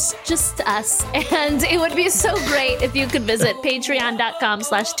 but it's just us. And it would be so great if you could visit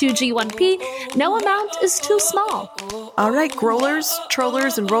patreon.com/2g1p. No amount is too small. All right, growlers,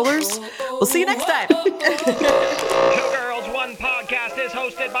 trollers, and rollers. We'll see you next time. 2 Girls 1 Podcast is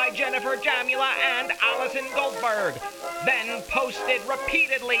hosted by Jennifer Jamula and Allison Goldberg. Then posted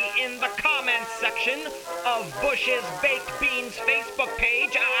repeatedly in the comments section of Bush's Baked Beans Facebook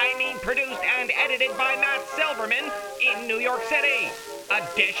page. Produced and edited by Matt Silverman in New York City.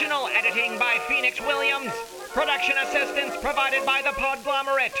 Additional editing by Phoenix Williams. Production assistance provided by the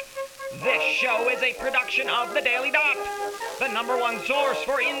Podglomerate. This show is a production of The Daily Dot, the #1 source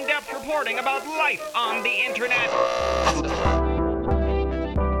for in-depth reporting about life on the internet.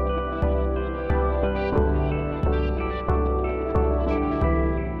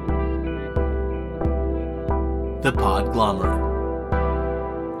 The Podglomerate.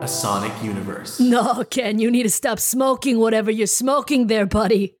 A sonic universe. No, Ken, you need to stop smoking whatever you're smoking there,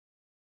 buddy.